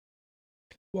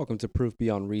Welcome to Proof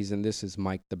Beyond Reason. This is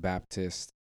Mike the Baptist.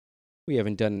 We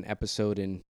haven't done an episode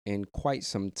in quite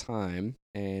some time,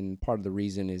 and part of the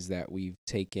reason is that we've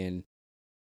taken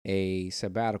a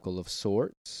sabbatical of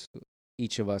sorts.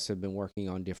 Each of us have been working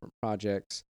on different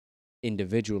projects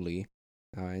individually,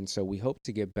 and so we hope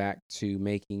to get back to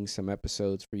making some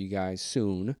episodes for you guys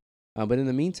soon. But in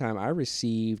the meantime, I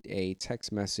received a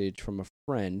text message from a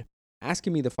friend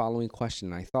asking me the following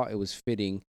question. I thought it was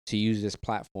fitting to use this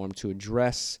platform to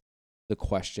address the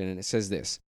question. And it says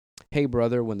this: Hey,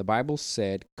 brother, when the Bible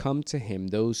said, "Come to him,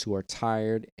 those who are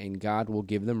tired, and God will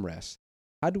give them rest,"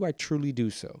 how do I truly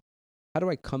do so? How do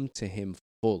I come to him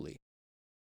fully?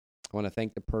 I want to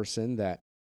thank the person that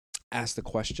asked the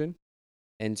question.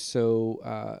 And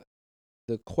so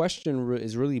the question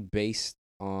is really based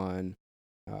on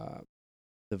uh,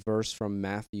 the verse from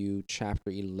Matthew chapter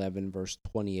 11, verse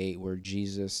 28, where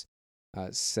Jesus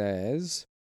says,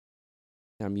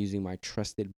 I'm using my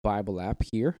trusted Bible app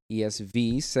here,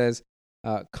 ESV says,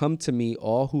 "Come to me,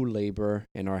 all who labor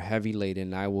and are heavy laden,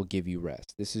 and I will give you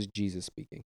rest." This is Jesus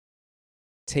speaking.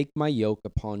 "Take my yoke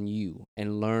upon you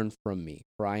and learn from me,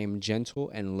 for I am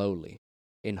gentle and lowly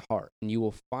in heart, and you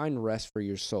will find rest for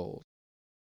your souls.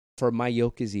 For my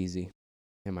yoke is easy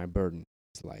and my burden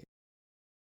is light."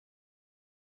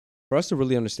 For us to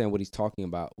really understand what he's talking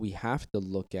about, we have to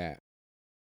look at,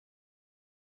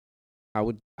 I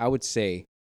would say,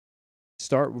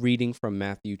 start reading from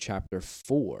Matthew chapter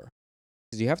 4,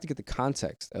 because you have to get the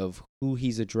context of who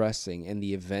he's addressing and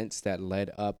the events that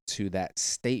led up to that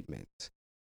statement,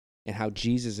 and how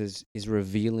Jesus is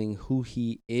revealing who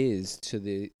he is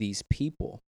to these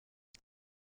people,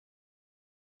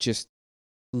 just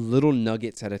little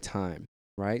nuggets at a time,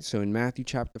 right? So in Matthew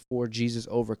chapter 4, Jesus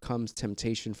overcomes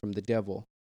temptation from the devil.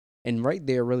 And right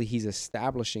there, really, he's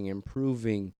establishing and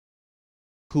proving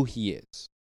who he is.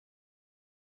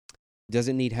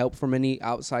 Doesn't need help from any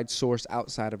outside source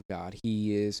outside of God.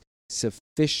 He is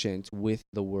sufficient with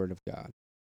the word of God.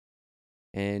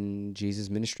 And Jesus'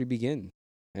 ministry begins,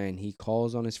 and he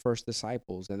calls on his first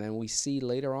disciples. And then we see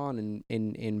later on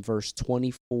in verse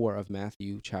 24 of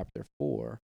Matthew chapter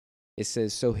 4, it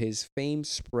says, "So his fame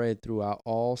spread throughout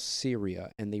all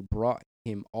Syria, and they brought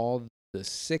him all the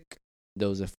sick,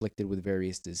 those afflicted with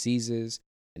various diseases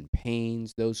and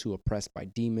pains, those who oppressed by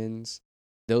demons,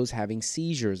 those having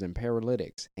seizures and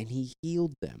paralytics, and he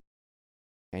healed them.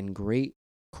 And great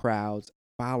crowds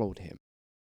followed him."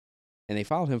 And they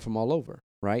followed him from all over,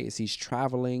 right? As he's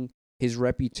traveling, his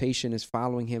reputation is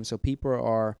following him. So people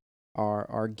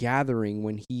are gathering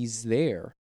when he's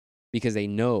there, because they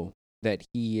know that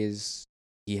he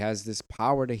has this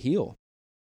power to heal.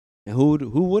 And who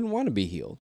wouldn't want to be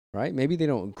healed, right? Maybe they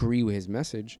don't agree with his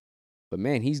message, but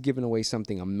man, he's giving away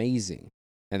something amazing,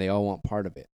 and they all want part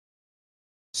of it.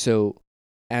 So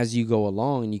as you go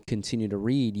along and you continue to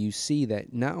read, you see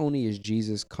that not only is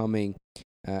Jesus coming,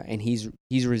 and he's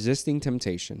resisting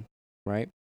temptation, right?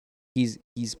 He's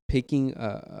picking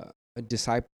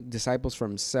disciples for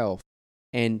himself,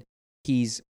 and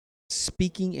he's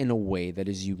speaking in a way that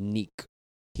is unique.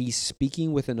 He's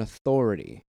speaking with an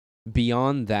authority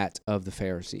beyond that of the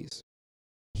Pharisees.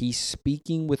 He's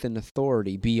speaking with an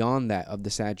authority beyond that of the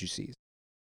Sadducees.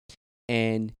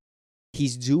 And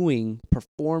he's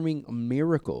performing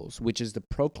miracles, which is the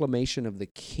proclamation of the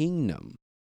kingdom,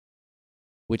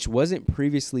 which wasn't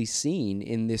previously seen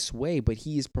in this way, but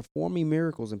he is performing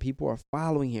miracles and people are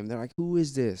following him. They're like, "Who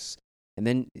is this?" And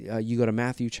then you go to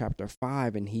Matthew chapter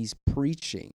 5, and he's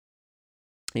preaching.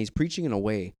 And he's preaching in a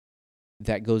way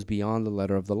that goes beyond the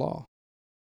letter of the law.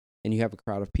 And you have a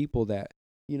crowd of people that,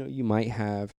 you might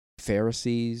have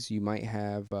Pharisees, you might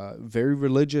have very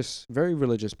religious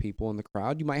people in the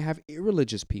crowd. You might have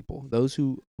irreligious people, those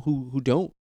who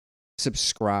don't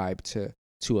subscribe to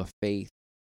a faith,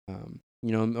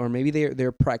 or maybe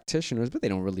they're practitioners, but they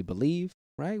don't really believe,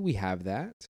 right? We have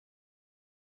that.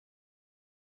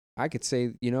 I could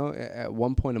say, at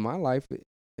one point in my life,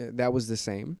 that was the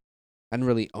same. I didn't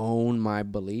really own my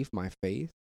belief, my faith.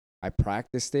 I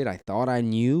practiced it. I thought I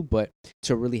knew, but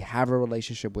to really have a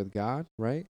relationship with God,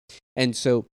 right? And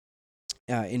so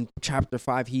in chapter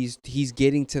 5, he's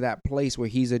getting to that place where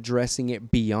he's addressing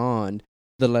it beyond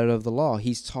the letter of the law.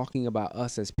 He's talking about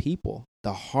us as people,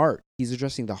 the heart. He's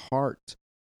addressing the heart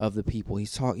of the people.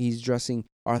 He's addressing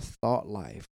our thought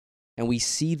life. And we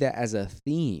see that as a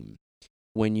theme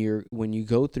when you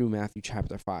go through Matthew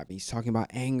chapter 5. He's talking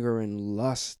about anger and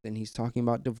lust, and he's talking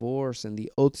about divorce and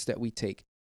the oaths that we take.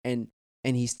 And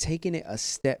he's taking it a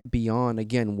step beyond,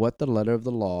 again, what the letter of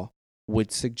the law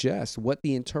would suggest, what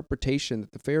the interpretation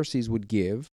that the Pharisees would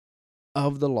give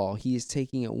of the law. He is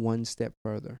taking it one step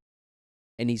further.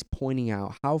 and he's pointing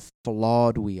out how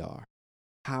flawed we are,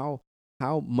 how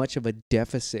much of a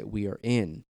deficit we are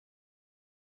in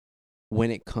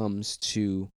when it comes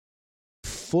to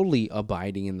fully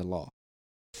abiding in the law,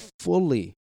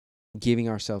 fully giving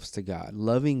ourselves to God,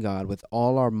 loving God with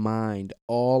all our mind,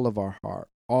 all of our heart,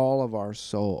 all of our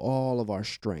soul, all of our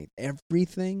strength,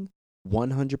 everything,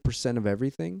 100% of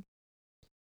everything.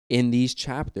 In these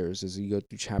chapters, as you go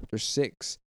through chapter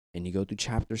 6 and you go through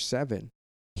chapter 7,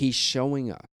 he's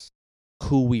showing us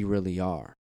who we really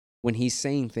are. When he's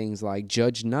saying things like,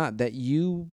 judge not that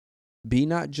you be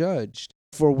not judged,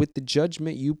 for with the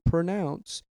judgment you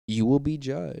pronounce, you will be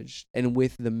judged. And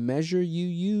with the measure you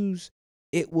use,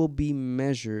 it will be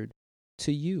measured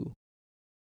to you.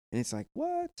 And it's like,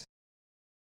 what?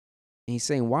 And he's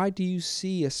saying, why do you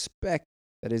see a speck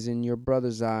that is in your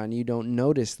brother's eye and you don't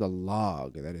notice the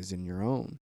log that is in your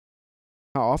own?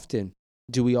 How often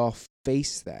do we all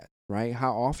face that, right?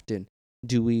 How often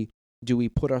do we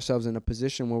put ourselves in a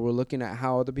position where we're looking at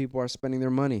how other people are spending their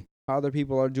money, how other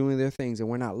people are doing their things, and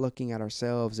we're not looking at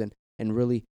ourselves and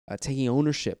really taking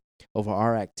ownership over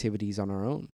our activities on our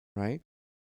own, right?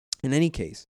 In any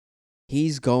case,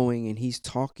 he's going and he's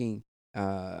talking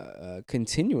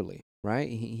continually,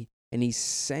 right? And he's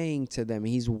saying to them,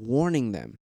 he's warning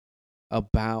them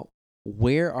about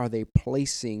where are they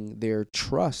placing their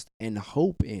trust and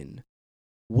hope in.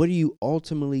 What are you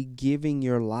ultimately giving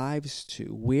your lives to?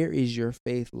 Where is your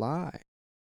faith lie?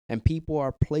 And people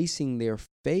are placing their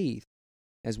faith,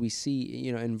 as we see,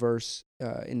 in verse,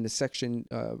 in the section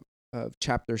of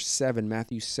chapter 7,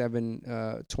 Matthew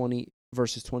 7, 20,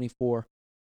 verses 24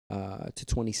 to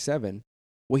 27,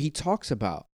 where he talks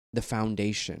about the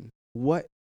foundation. What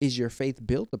is your faith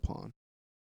built upon?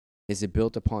 Is it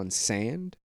built upon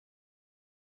sand?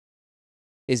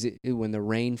 Is it when the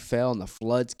rain fell and the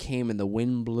floods came and the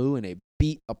wind blew and it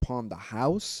beat upon the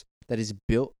house that is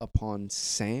built upon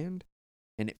sand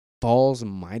and it falls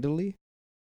mightily?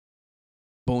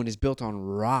 But when it's built on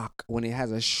rock, when it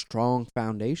has a strong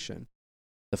foundation,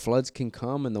 the floods can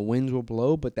come and the winds will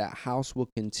blow, but that house will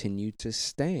continue to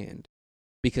stand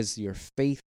because your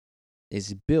faith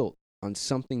is built on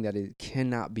something that it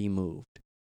cannot be moved.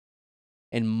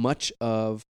 And much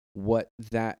of what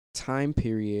that time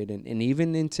period, and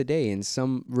even in today, in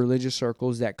some religious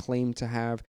circles that claim to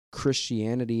have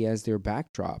Christianity as their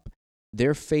backdrop,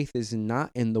 their faith is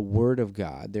not in the Word of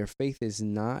God. Their faith is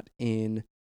not in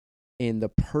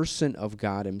the person of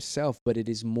God himself, but it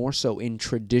is more so in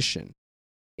tradition.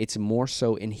 It's more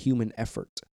so in human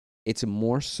effort. It's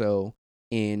more so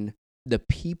in the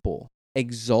people,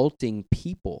 exalting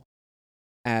people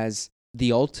as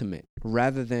the ultimate,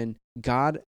 rather than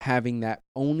God having that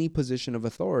only position of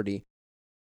authority.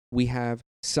 We have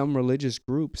some religious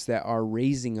groups that are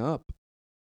raising up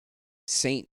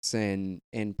saints and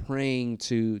praying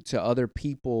to other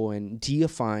people and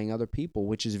deifying other people,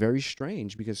 which is very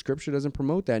strange because Scripture doesn't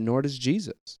promote that, nor does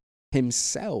Jesus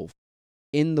himself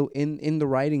in the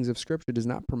writings of Scripture does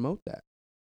not promote that.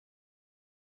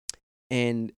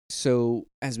 And so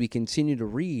as we continue to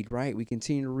read, right,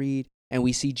 and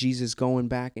we see Jesus going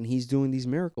back and he's doing these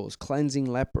miracles, cleansing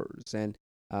lepers and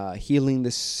healing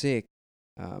the sick,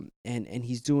 and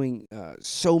he's doing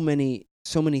so many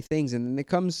things. And then there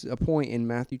comes a point in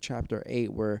Matthew chapter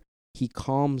 8 where he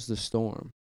calms the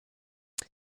storm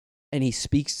and he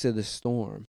speaks to the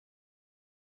storm.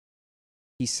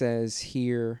 He says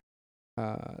here,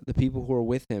 the people who are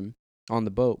with him on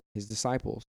the boat, his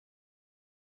disciples,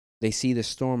 they see the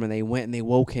storm and they went and they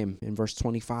woke him in verse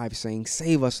 25 saying,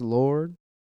 "Save us, Lord,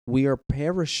 we are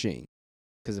perishing."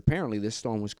 Because apparently this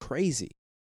storm was crazy.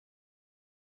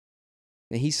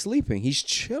 And he's sleeping, he's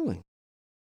chilling.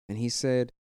 And he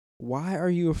said, "Why are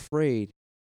you afraid,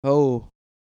 oh,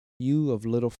 you of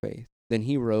little faith?" Then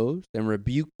he rose and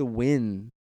rebuked the wind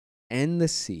and the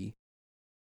sea,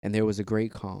 and there was a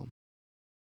great calm.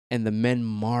 And the men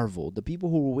marveled. The people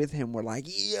who were with him were like,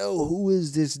 "Yo, who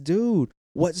is this dude?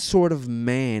 What sort of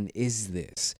man is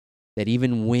this that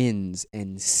even winds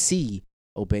and sea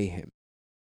obey him?"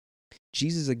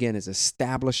 Jesus, again, is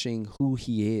establishing who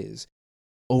he is,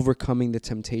 overcoming the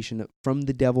temptation from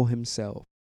the devil himself,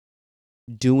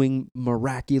 doing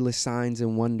miraculous signs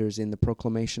and wonders in the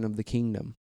proclamation of the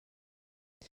kingdom,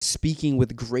 speaking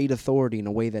with great authority in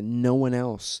a way that no one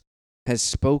else has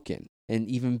spoken, and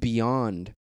even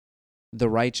beyond the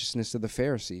righteousness of the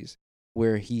Pharisees,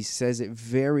 where he says it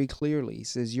very clearly. He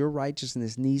says, your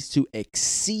righteousness needs to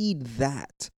exceed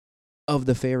that of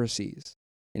the Pharisees.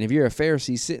 And if you're a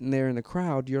Pharisee sitting there in the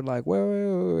crowd, you're like,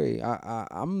 wait.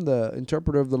 I'm the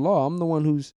interpreter of the law. I'm the one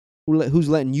who's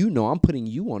letting you know. I'm putting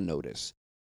you on notice.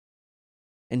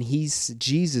 And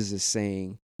Jesus is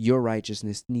saying, your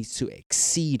righteousness needs to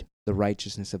exceed the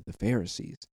righteousness of the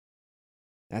Pharisees.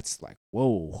 That's like,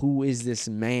 whoa, who is this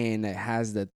man that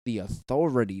has the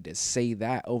authority to say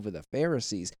that over the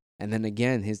Pharisees? And then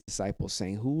again, his disciples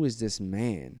saying, who is this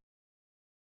man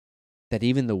that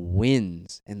even the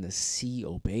winds and the sea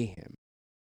obey him?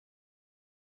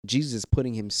 Jesus is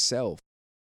putting himself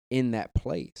in that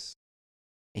place.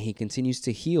 And he continues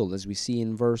to heal, as we see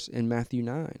in Matthew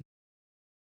 9.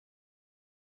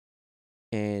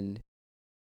 And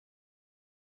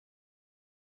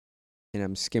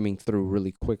I'm skimming through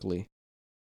really quickly.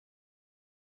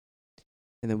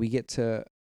 And then we get to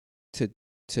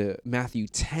Matthew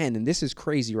 10, and this is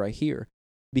crazy right here,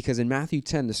 because in Matthew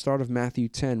 10, the start of Matthew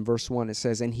 10, verse 1, it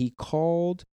says, and he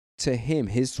called to him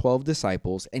his 12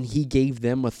 disciples, and he gave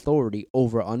them authority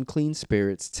over unclean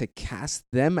spirits to cast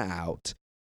them out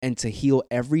and to heal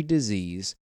every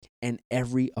disease and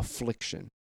every affliction.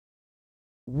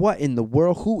 What in the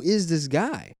world? Who is this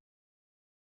guy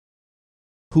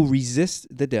who resists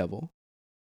the devil,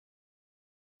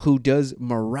 who does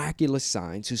miraculous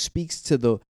signs, who speaks to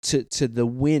the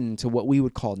wind, to what we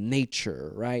would call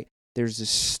nature, right? There's a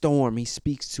storm. He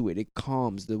speaks to it. It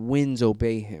calms. The winds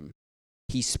obey him.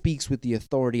 He speaks with the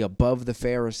authority above the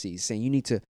Pharisees, saying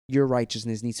your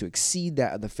righteousness needs to exceed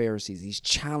that of the Pharisees. He's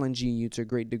challenging you to a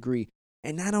great degree.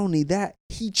 And not only that,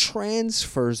 he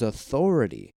transfers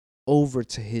authority over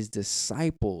to his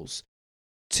disciples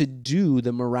to do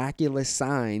the miraculous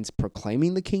signs,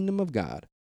 proclaiming the kingdom of God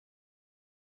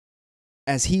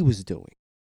as he was doing.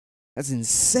 That's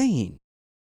insane.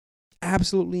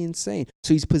 Absolutely insane.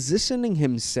 So he's positioning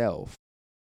himself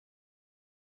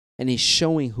and he's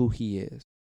showing who he is.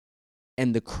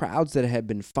 And the crowds that had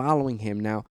been following him,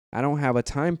 now, I don't have a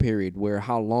time period where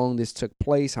how long this took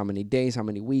place, how many days, how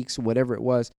many weeks, whatever it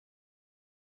was.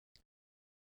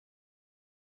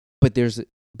 But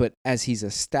as he's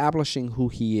establishing who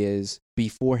he is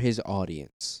before his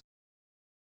audience,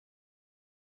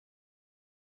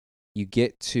 you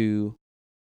get to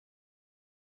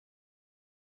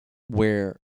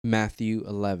where Matthew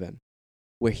 11,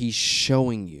 where he's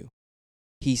showing you,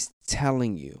 he's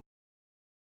telling the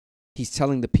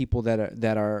people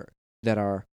that are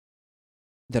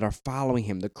following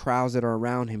him, the crowds that are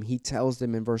around him, he tells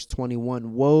them in verse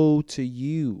 21, woe to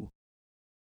you.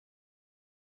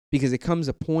 Because it comes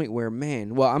a point where,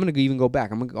 man, well, I'm going to even go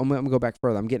back. I'm going to go back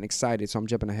further. I'm getting excited, so I'm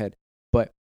jumping ahead.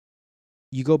 But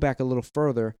you go back a little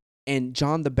further, and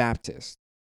John the Baptist,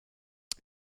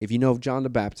 if you know of John the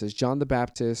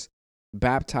Baptist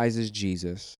baptizes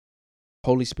Jesus.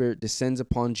 Holy Spirit descends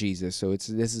upon Jesus, so this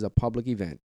is a public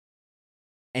event.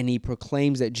 And he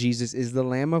proclaims that Jesus is the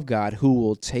Lamb of God who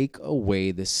will take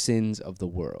away the sins of the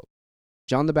world.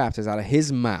 John the Baptist, out of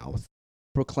his mouth,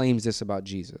 proclaims this about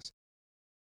Jesus.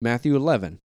 Matthew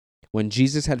 11, when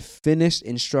Jesus had finished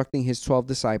instructing his 12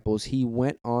 disciples, he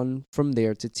went on from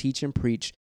there to teach and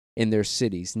preach in their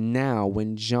cities. Now,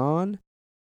 when John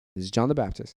the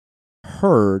Baptist,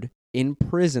 heard in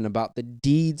prison about the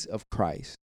deeds of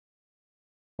Christ,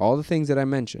 all the things that I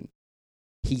mentioned,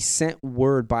 he sent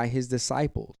word by his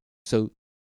disciples.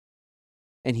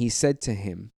 And he said to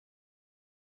him,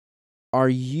 are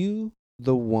you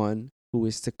the one who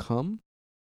is to come,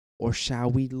 or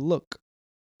shall we look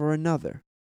for another?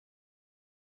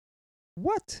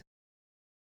 What?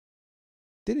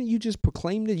 Didn't you just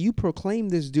proclaim that? You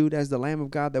proclaimed this dude as the Lamb of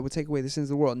God that would take away the sins of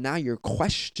the world. Now you're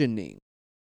questioning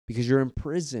because you're in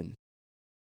prison.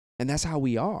 And that's how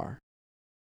we are.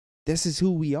 This is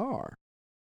who we are.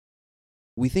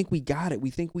 We think we got it.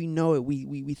 We think we know it.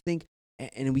 We think,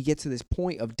 and we get to this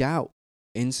point of doubt,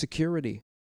 insecurity,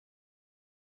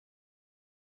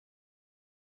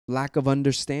 lack of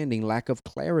understanding, lack of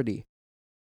clarity.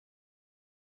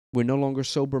 We're no longer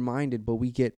sober-minded, but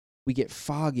we get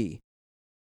foggy.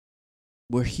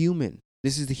 We're human.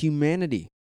 This is the humanity,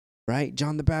 right?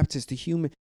 John the Baptist, the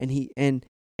human,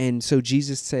 and so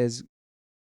Jesus says,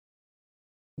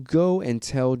 go and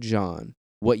tell John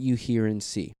what you hear and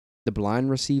see. The blind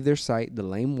receive their sight, the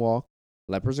lame walk,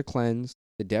 lepers are cleansed,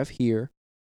 the deaf hear,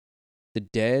 the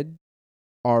dead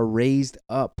are raised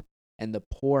up, and the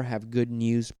poor have good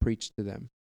news preached to them.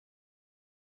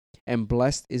 And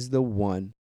blessed is the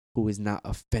one who is not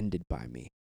offended by me.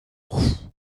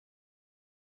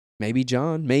 Maybe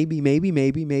John, maybe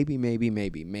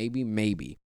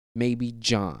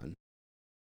John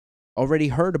already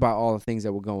heard about all the things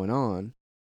that were going on,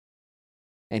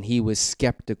 and he was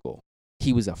skeptical.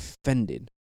 He was offended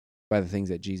by the things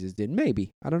that Jesus did.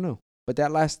 Maybe, I don't know. But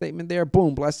that last statement there,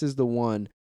 boom, blessed is the one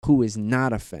who is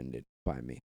not offended by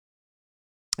me.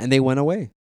 And they went away.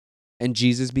 And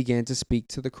Jesus began to speak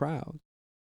to the crowd.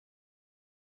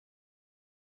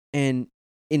 And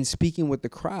in speaking with the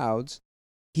crowds,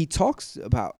 he talks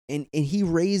about and he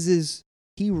raises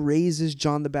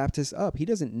John the Baptist up. He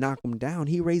doesn't knock him down.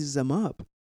 He raises him up.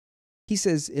 He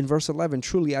says in verse 11,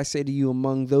 "Truly I say to you,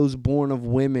 among those born of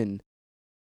women,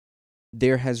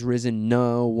 there has risen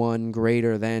no one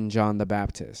greater than John the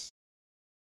Baptist."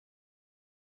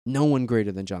 No one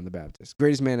greater than John the Baptist.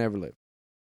 Greatest man ever lived.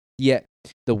 Yet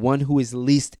the one who is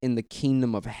least in the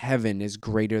kingdom of heaven is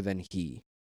greater than he.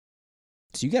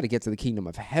 So you got to get to the kingdom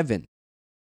of heaven.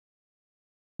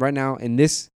 Right now, in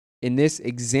this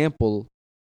example,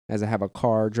 as I have a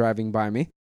car driving by me,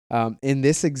 in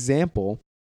this example,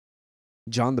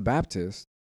 John the Baptist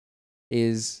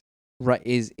is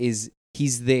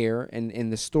he's there, and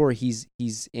in the story he's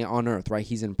on earth, right?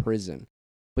 He's in prison,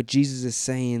 but Jesus is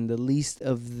saying the least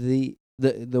of the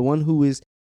one who is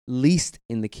least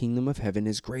in the kingdom of heaven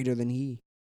is greater than he.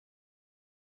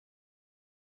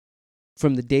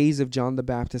 From the days of John the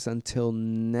Baptist until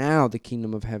now, the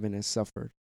kingdom of heaven has suffered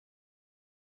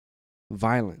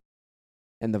violence,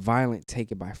 and the violent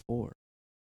take it by force.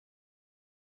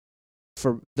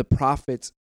 For the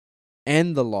prophets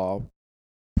and the law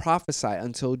prophesy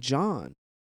until John.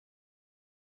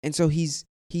 And so he's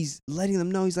letting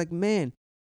them know, he's like, man,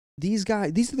 these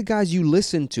are the guys you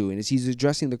listen to. And as he's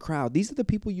addressing the crowd, these are the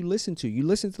people you listen to. You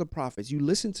listen to the prophets. You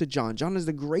listen to John. John is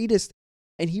the greatest,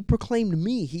 and he proclaimed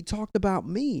me. He talked about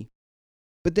me.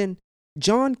 But then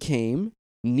John came,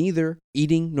 neither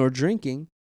eating nor drinking,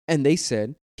 and they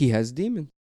said, he has demons.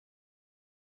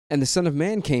 And the Son of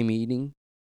Man came eating.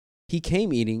 He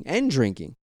came eating and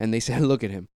drinking. And they said, look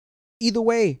at him. Either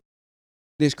way,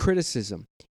 there's criticism.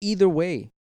 Either way,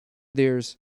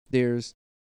 there's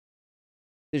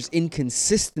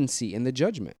inconsistency in the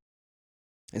judgment.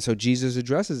 And so Jesus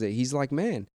addresses it. He's like,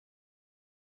 man,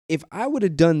 if I would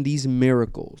have done these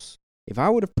miracles, if I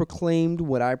would have proclaimed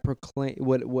what I proclaim,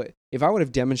 if I would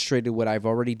have demonstrated what I've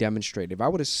already demonstrated, if I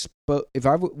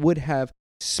would have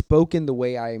spoken the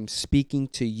way I am speaking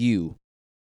to you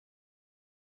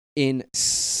in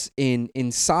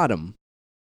Sodom,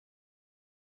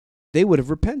 they would have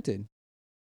repented.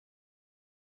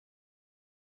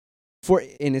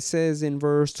 And it says in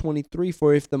verse 23,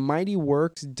 "For if the mighty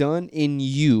works done in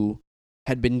you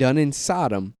had been done in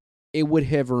Sodom, it would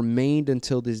have remained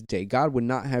until this day." God would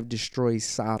not have destroyed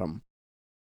Sodom.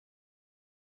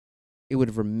 It would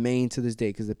have remained to this day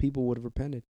because the people would have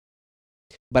repented.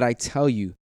 But I tell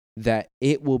you that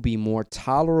it will be more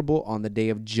tolerable on the day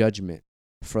of judgment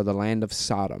for the land of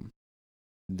Sodom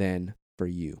than for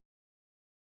you.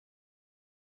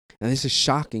 And this is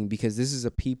shocking because this is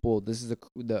the people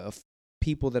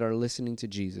that are listening to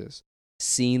Jesus,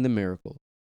 seeing the miracle.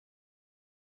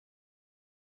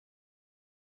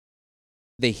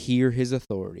 They hear his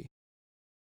authority.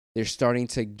 They're starting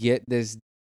to get this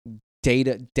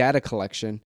data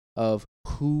collection of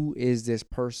who is this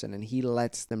person, and he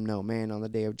lets them know, man, on the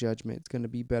day of judgment, it's going to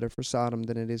be better for Sodom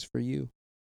than it is for you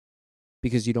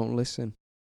because you don't listen.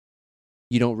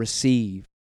 You don't receive.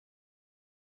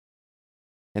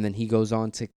 And then he goes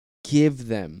on to give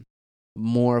them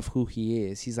more of who he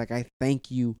is. He's like, I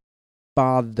thank you,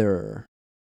 Father.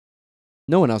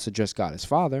 No one else addressed God as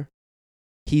Father.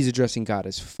 He's addressing God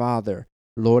as Father,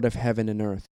 Lord of heaven and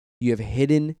earth. You have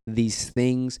hidden these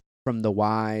things from the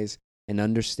wise and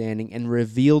understanding and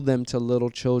revealed them to little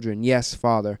children. Yes,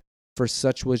 Father, for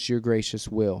such was your gracious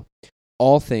will.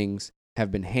 All things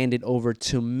have been handed over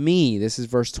to me. This is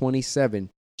verse 27.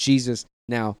 Jesus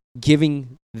now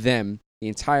giving them, the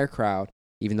entire crowd,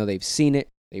 even though they've seen it,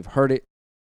 they've heard it,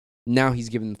 now he's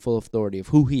given them full authority of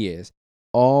who he is.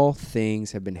 All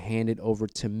things have been handed over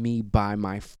to me by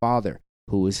my Father.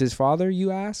 Who is his Father,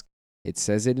 you ask? It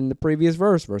says it in the previous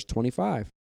verse 25.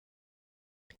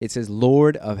 It says,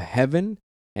 Lord of heaven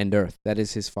and earth. That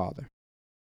is his Father.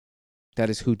 That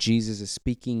is who Jesus is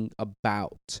speaking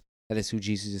about. That is who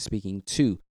Jesus is speaking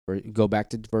to. Go back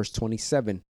to verse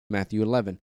 27, Matthew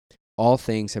 11. All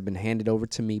things have been handed over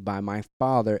to me by my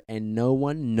Father, and no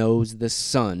one knows the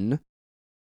Son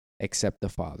except the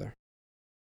Father.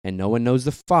 And no one knows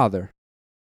the Father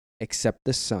except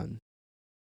the Son,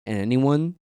 and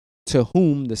anyone to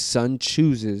whom the Son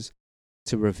chooses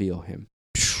to reveal him.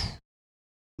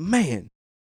 Man,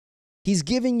 he's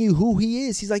giving you who he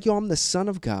is. He's like, yo, I'm the Son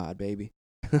of God, baby.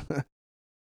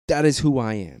 That is who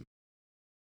I am.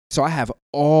 So I have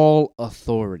all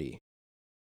authority.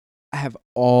 I have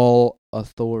all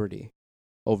authority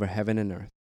over heaven and earth.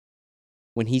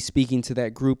 When he's speaking to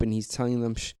that group and he's telling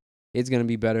them it's going to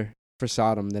be better for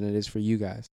Sodom than it is for you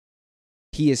guys,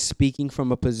 he is speaking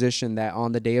from a position that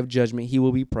on the day of judgment he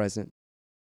will be present.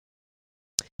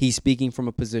 He's speaking from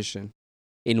a position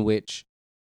in which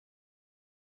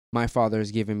My Father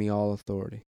has given me all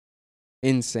authority.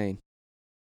 Insane.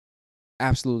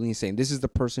 Absolutely insane. This is the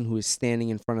person who is standing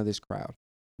in front of this crowd.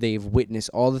 They've witnessed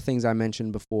all the things I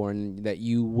mentioned before and that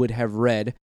you would have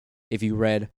read if you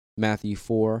read Matthew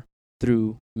 4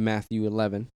 through Matthew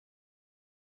 11.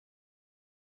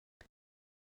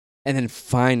 And then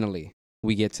finally,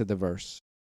 we get to the verse.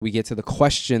 We get to the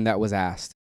question that was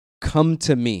asked. Come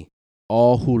to me,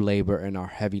 all who labor and are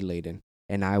heavy laden,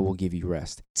 and I will give you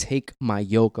rest. Take my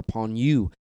yoke upon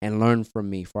you and learn from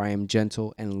me, for I am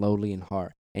gentle and lowly in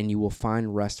heart, and you will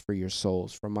find rest for your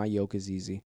souls. For my yoke is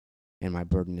easy and my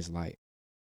burden is light.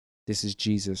 This is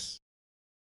Jesus.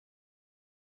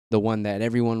 The one that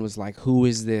everyone was like, who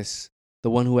is this? The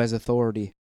one who has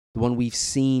authority. The one we've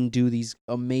seen do these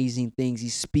amazing things. He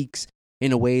speaks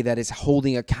in a way that is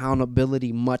holding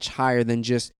accountability much higher than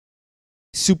just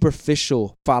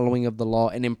superficial following of the law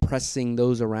and impressing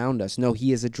those around us. No,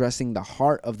 he is addressing the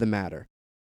heart of the matter.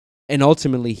 And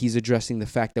ultimately, he's addressing the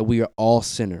fact that we are all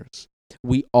sinners.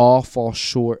 We all fall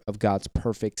short of God's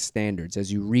perfect standards.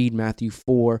 As you read Matthew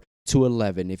 4 to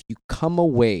 11, if you come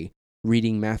away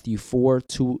reading Matthew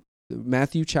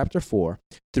chapter 4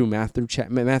 through Matthew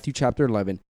chapter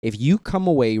 11, if you come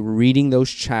away reading those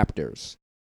chapters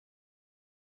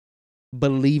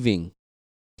believing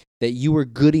that you are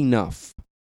good enough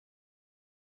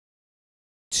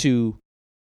to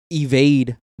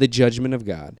evade the judgment of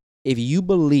God, if you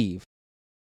believe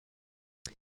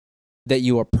that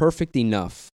you are perfect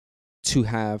enough to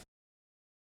have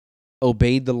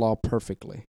obeyed the law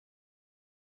perfectly,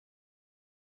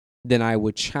 then I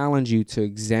would challenge you to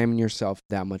examine yourself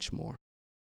that much more.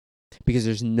 Because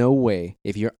there's no way,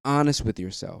 if you're honest with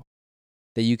yourself,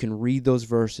 that you can read those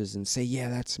verses and say, yeah,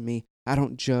 that's me. I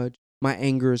don't judge. My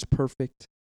anger is perfect.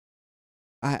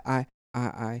 When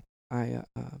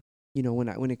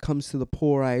it comes to the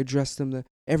poor, I address them.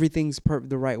 Everything's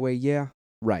the right way. Yeah,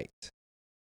 right.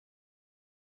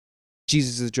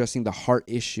 Jesus is addressing the heart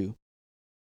issue.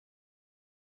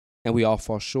 And we all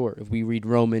fall short. If we read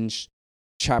Romans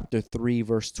chapter 3,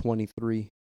 verse 23,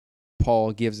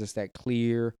 Paul gives us that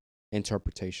clear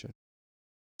interpretation.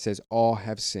 It says, all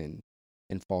have sinned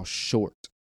and fall short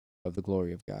of the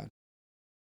glory of God.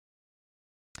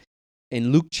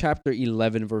 In Luke chapter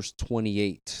 11, verse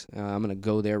 28, I'm going to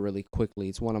go there really quickly.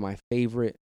 It's one of my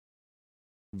favorite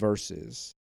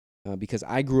verses because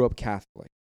I grew up Catholic.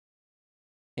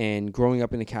 And growing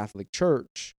up in the Catholic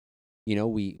Church,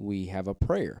 we have a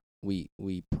prayer. We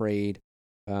prayed,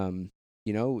 Hail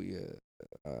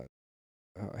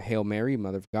Mary,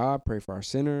 Mother of God, pray for our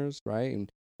sinners, right?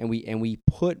 And we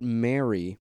put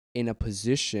Mary in a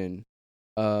position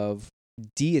of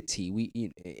deity.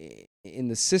 We in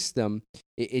the system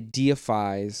it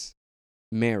deifies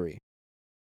Mary,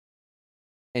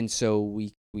 and so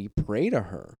we pray to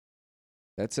her.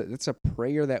 That's a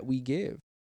prayer that we give.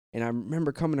 And I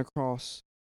remember coming across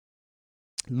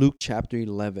Luke chapter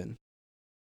 11,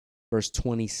 verse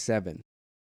 27.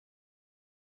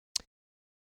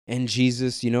 And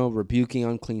Jesus, rebuking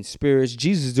unclean spirits.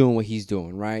 Jesus doing what he's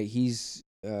doing, right? He's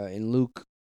in Luke,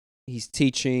 he's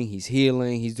teaching, he's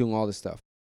healing, he's doing all this stuff.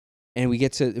 And we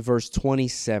get to verse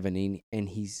 27,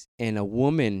 and a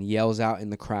woman yells out in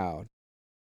the crowd.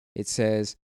 It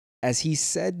says, as he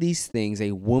said these things,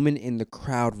 a woman in the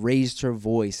crowd raised her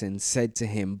voice and said to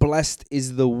him, blessed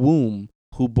is the womb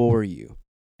who bore you,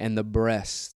 and the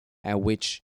breast at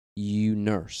which you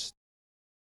nursed.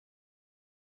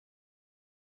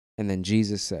 And then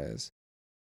Jesus says,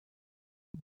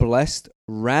 blessed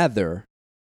rather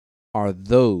are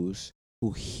those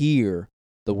who hear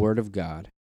the word of God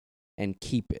and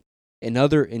keep it. In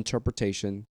other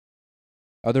interpretation,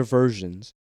 other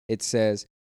versions, it says,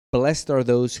 blessed are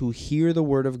those who hear the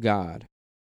word of God.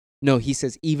 No, he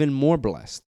says even more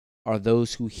blessed are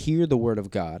those who hear the word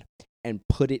of God and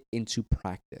put it into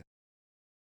practice.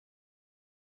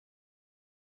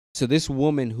 So this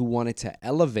woman who wanted to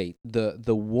elevate the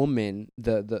woman,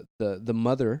 the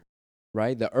mother,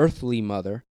 right, the earthly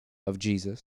mother of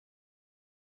Jesus,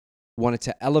 wanted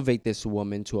to elevate this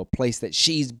woman to a place that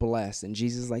she's blessed. And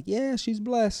Jesus is like, yeah, she's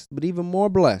blessed, but even more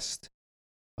blessed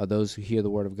are those who hear the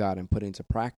word of God and put it into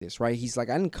practice, right? He's like,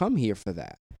 I didn't come here for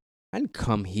that. I didn't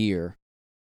come here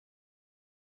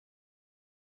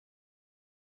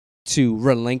to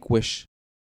relinquish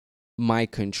my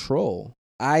control.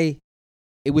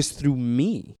 It was through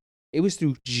me. It was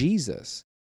through Jesus.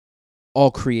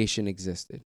 All creation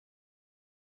existed.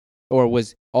 Or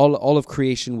was all of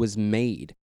creation was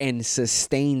made and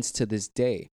sustains to this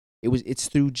day. It's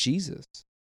through Jesus.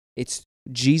 It's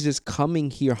Jesus coming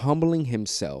here, humbling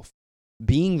himself,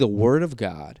 being the word of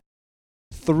God,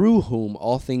 through whom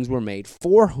all things were made,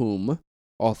 for whom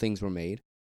all things were made,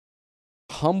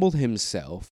 humbled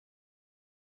himself,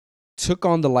 took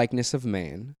on the likeness of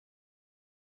man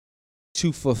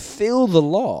to fulfill the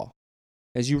law.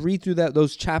 As you read through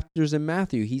those chapters in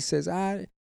Matthew, he says, I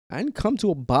didn't come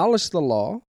to abolish the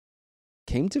law,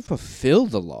 came to fulfill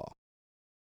the law.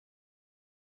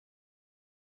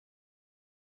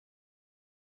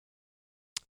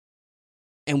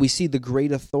 And we see the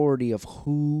great authority of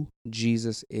who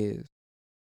Jesus is.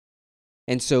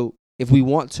 And so if we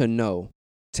want to know,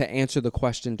 to answer the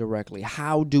question directly,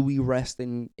 how do we rest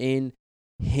in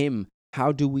him?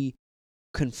 How do we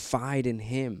confide in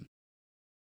him?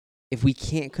 If we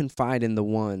can't confide in the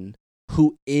one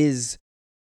who is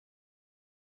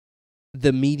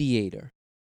the mediator,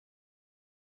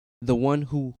 the one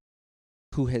who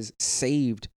has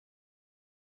saved,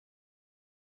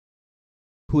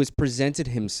 who has presented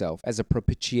himself as a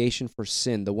propitiation for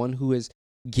sin, the one who has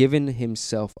given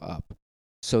himself up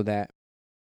so that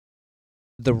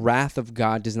the wrath of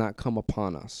God does not come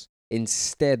upon us.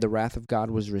 Instead, the wrath of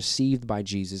God was received by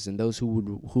Jesus, and those who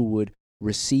would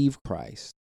receive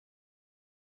Christ,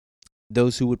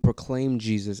 those who would proclaim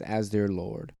Jesus as their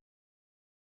Lord,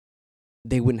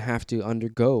 they wouldn't have to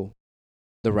undergo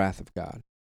the wrath of God.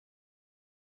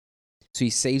 So he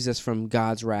saves us from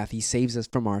God's wrath. He saves us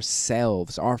from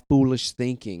ourselves, our foolish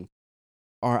thinking,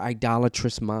 our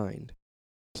idolatrous mind.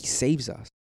 He saves us.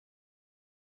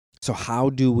 So how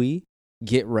do we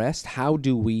get rest? How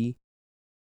do we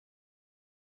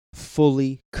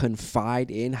fully confide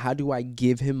in? How do I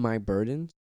give him my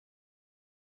burdens?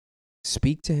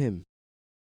 Speak to him.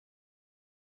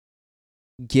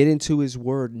 Get into his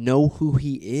word. Know who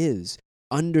he is.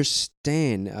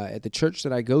 Understand. At the church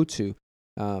that I go to,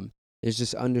 there's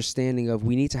this understanding of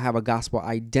we need to have a gospel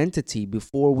identity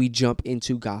before we jump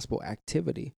into gospel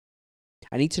activity.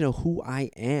 I need to know who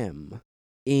I am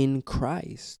in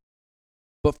Christ.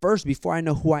 But first, before I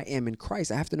know who I am in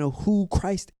Christ, I have to know who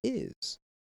Christ is.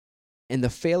 And the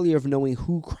failure of knowing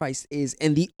who Christ is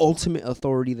and the ultimate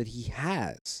authority that he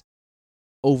has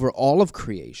over all of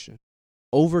creation,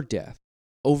 over death,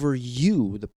 over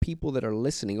you, the people that are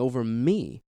listening, over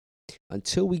me.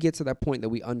 Until we get to that point that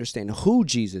we understand who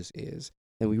Jesus is,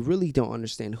 then we really don't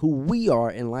understand who we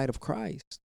are in light of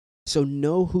Christ. So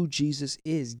know who Jesus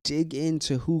is. Dig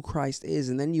into who Christ is,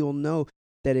 and then you'll know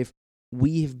that if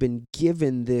we have been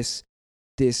given this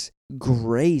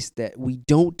grace that we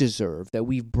don't deserve, that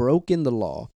we've broken the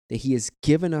law, that he has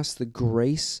given us the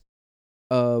grace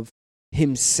of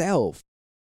himself,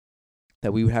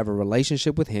 that we would have a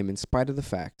relationship with him in spite of the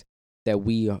fact that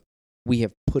we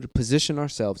have positioned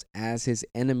ourselves as his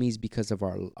enemies because of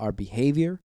our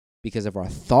behavior, because of our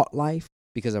thought life,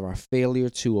 because of our failure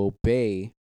to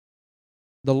obey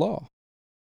the law.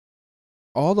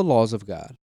 All the laws of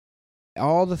God,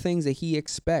 all the things that he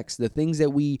expects, the things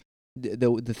that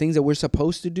the things that we're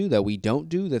supposed to do that we don't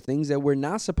do, the things that we're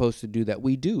not supposed to do that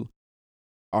we do,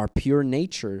 our pure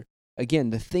nature, again,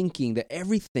 the thinking, the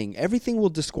everything will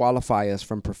disqualify us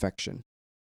from perfection.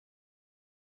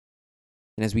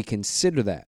 And as we consider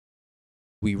that,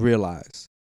 we realize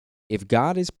if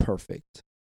God is perfect,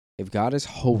 if God is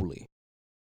holy,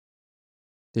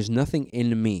 there's nothing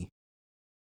in me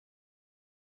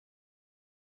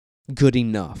good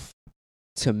enough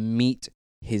to meet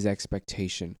his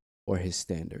expectation or his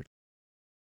standard.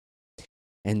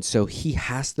 And so he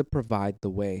has to provide the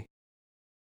way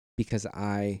because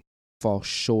I fall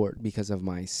short because of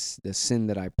the sin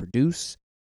that I produce,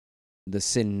 the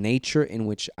sin nature in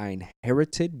which I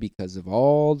inherited because of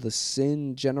all the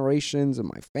sin generations of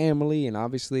my family, and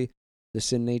obviously the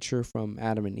sin nature from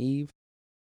Adam and Eve.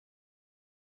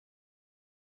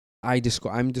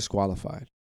 I'm disqualified.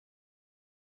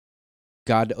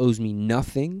 God owes me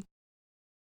nothing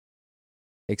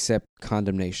except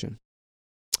condemnation.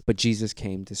 But Jesus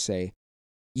came to say,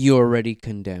 you're already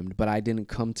condemned, but I didn't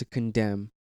come to condemn.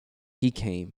 He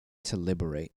came to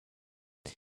liberate.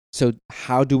 So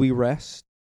how do we rest?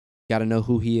 Got to know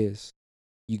who he is.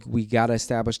 We got to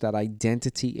establish that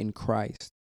identity in Christ.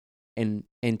 And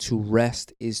to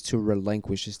rest is to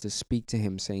relinquish, is to speak to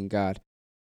him saying, God,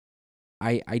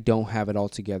 I don't have it all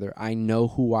together. I know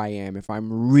who I am. If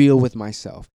I'm real with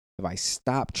myself, if I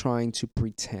stop trying to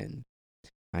pretend,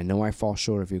 I know I fall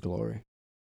short of your glory.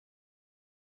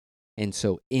 And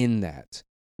so in that,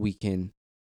 we can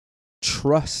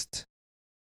trust,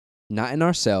 not in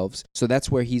ourselves. So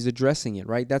that's where he's addressing it,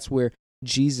 right? That's where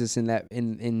Jesus in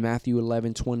Matthew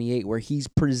 11:28, where he's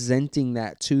presenting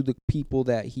that to the people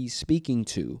that he's speaking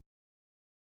to.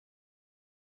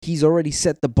 He's already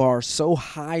set the bar so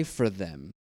high for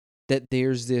them that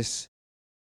there's this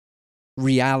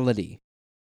reality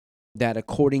that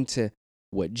according to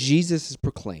what Jesus has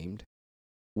proclaimed,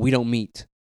 we don't meet.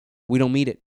 We don't meet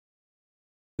it.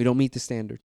 We don't meet the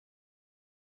standard.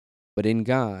 But in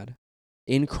God,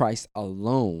 in Christ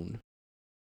alone,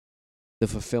 the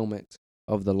fulfillment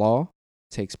of the law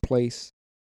takes place.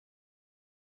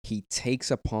 He takes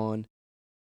upon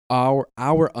our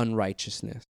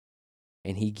unrighteousness,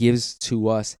 and he gives to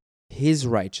us his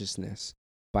righteousness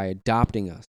by adopting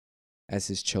us as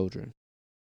his children.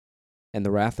 And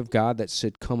the wrath of God that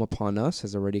should come upon us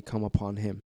has already come upon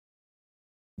him.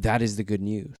 That is the good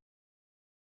news.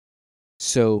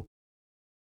 So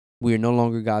we are no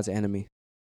longer God's enemy,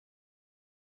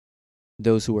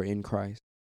 those who are in Christ.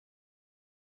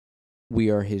 We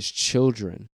are his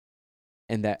children.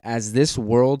 And that as this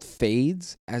world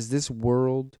fades, as this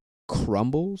world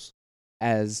crumbles,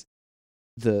 as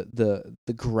the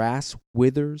grass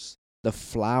withers, the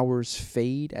flowers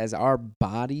fade, as our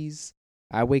bodies,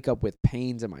 I wake up with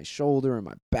pains in my shoulder and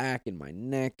my back and my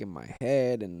neck and my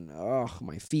head, and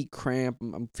my feet cramp.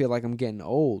 I feel like I'm getting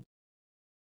old.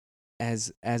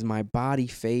 As my body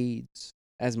fades,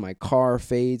 as my car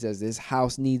fades, as this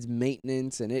house needs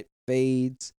maintenance and it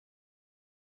fades,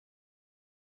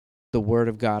 the word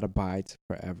of God abides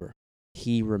forever.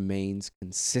 He remains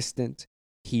consistent.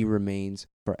 He remains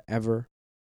forever.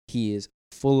 He is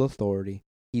full authority.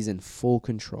 He's in full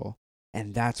control.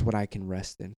 And that's what I can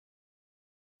rest in.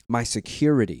 My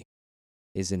security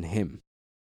is in him.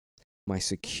 My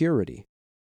security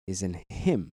is in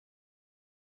him.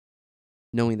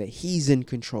 Knowing that he's in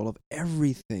control of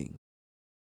everything.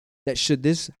 That should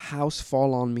this house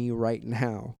fall on me right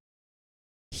now,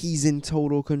 he's in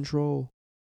total control.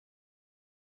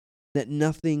 That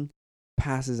nothing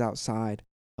passes outside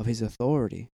of his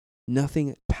authority.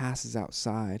 Nothing passes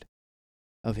outside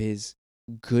of his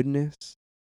goodness,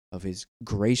 of his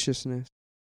graciousness.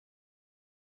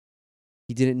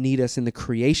 He didn't need us in the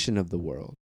creation of the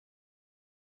world.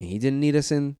 And he didn't need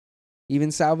us in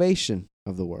even salvation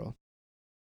of the world.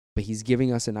 But he's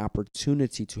giving us an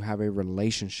opportunity to have a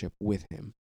relationship with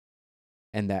him.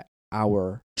 And that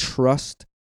our trust,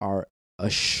 our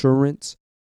assurance,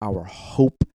 our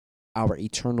hope, our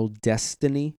eternal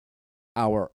destiny,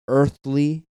 our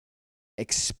earthly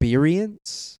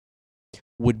experience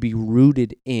would be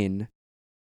rooted in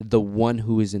the one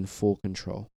who is in full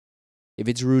control. If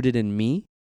it's rooted in me,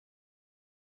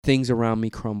 things around me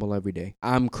crumble every day.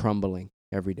 I'm crumbling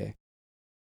every day.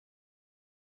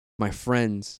 My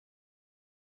friends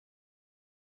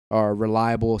are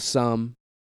reliable some,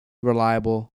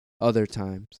 reliable other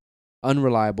times,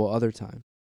 unreliable other times.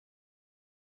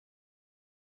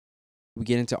 We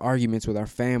get into arguments with our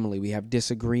family. We have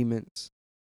disagreements.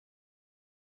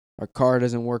 Our car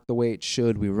doesn't work the way it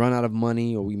should. We run out of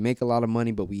money, or we make a lot of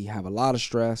money, but we have a lot of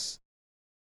stress.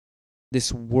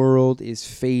 This world is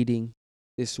fading.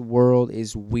 This world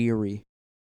is weary.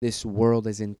 This world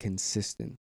is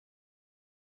inconsistent.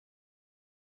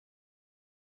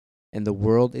 And the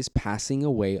world is passing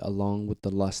away along with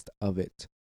the lust of it.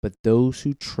 But those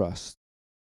who trust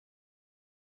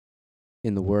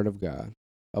in the word of God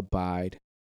abide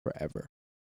forever.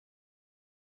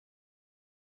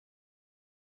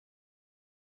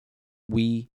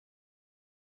 We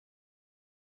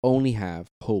only have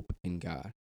hope in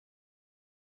God.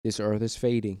 This earth is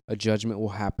fading. A judgment will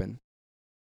happen.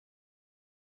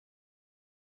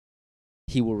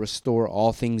 He will restore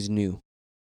all things new.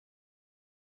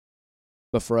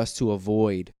 But for us to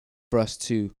avoid, for us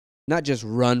to not just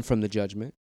run from the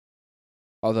judgment,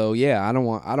 although I don't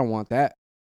want that.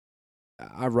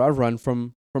 I run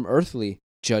from earthly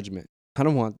judgment. I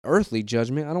don't want earthly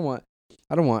judgment. I don't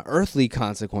want earthly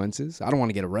consequences. I don't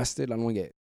want to get arrested. I don't want to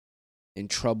get in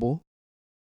trouble.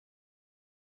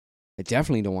 I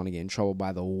definitely don't want to get in trouble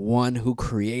by the one who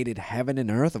created heaven and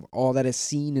earth, of all that is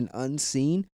seen and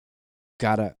unseen.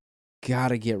 Gotta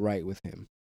get right with him.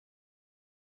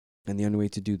 And the only way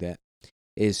to do that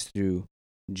is through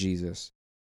Jesus,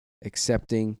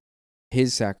 accepting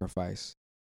his sacrifice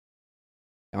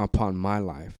upon my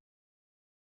life,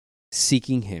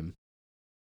 seeking him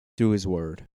through his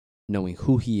word, knowing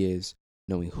who he is,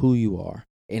 knowing who you are,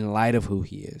 in light of who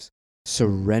he is,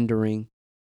 surrendering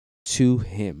to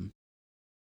him,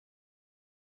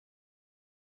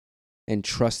 and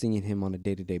trusting in him on a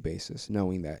day-to-day basis,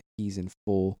 knowing that he's in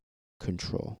full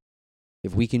control.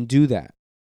 If we can do that,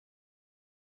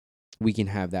 we can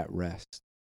have that rest.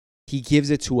 He gives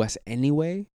it to us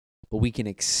anyway, but we can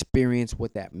experience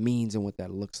what that means and what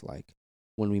that looks like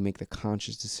when we make the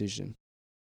conscious decision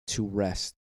to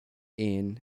rest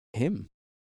in him.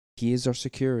 He is our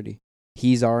security.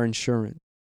 He's our insurance.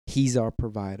 He's our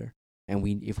provider. And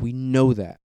if we know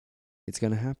that, it's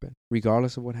going to happen,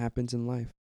 regardless of what happens in life.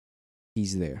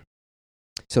 He's there.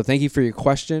 So thank you for your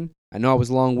question. I know I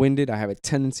was long-winded. I have a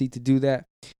tendency to do that.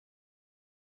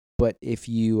 But if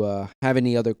you have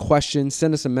any other questions,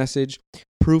 send us a message.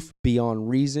 Proof Beyond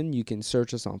Reason. You can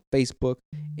search us on Facebook,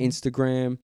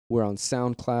 Instagram. We're on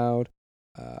SoundCloud,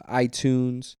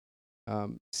 iTunes.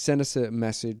 Send us a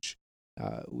message.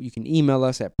 You can email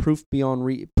us at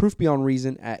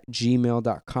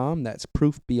proofbeyondreason@gmail.com. That's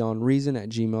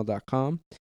proofbeyondreason@gmail.com.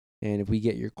 And if we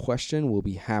get your question, we'll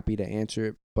be happy to answer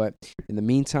it. But in the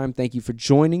meantime, thank you for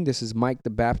joining. This is Mike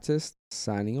the Baptist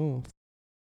signing off.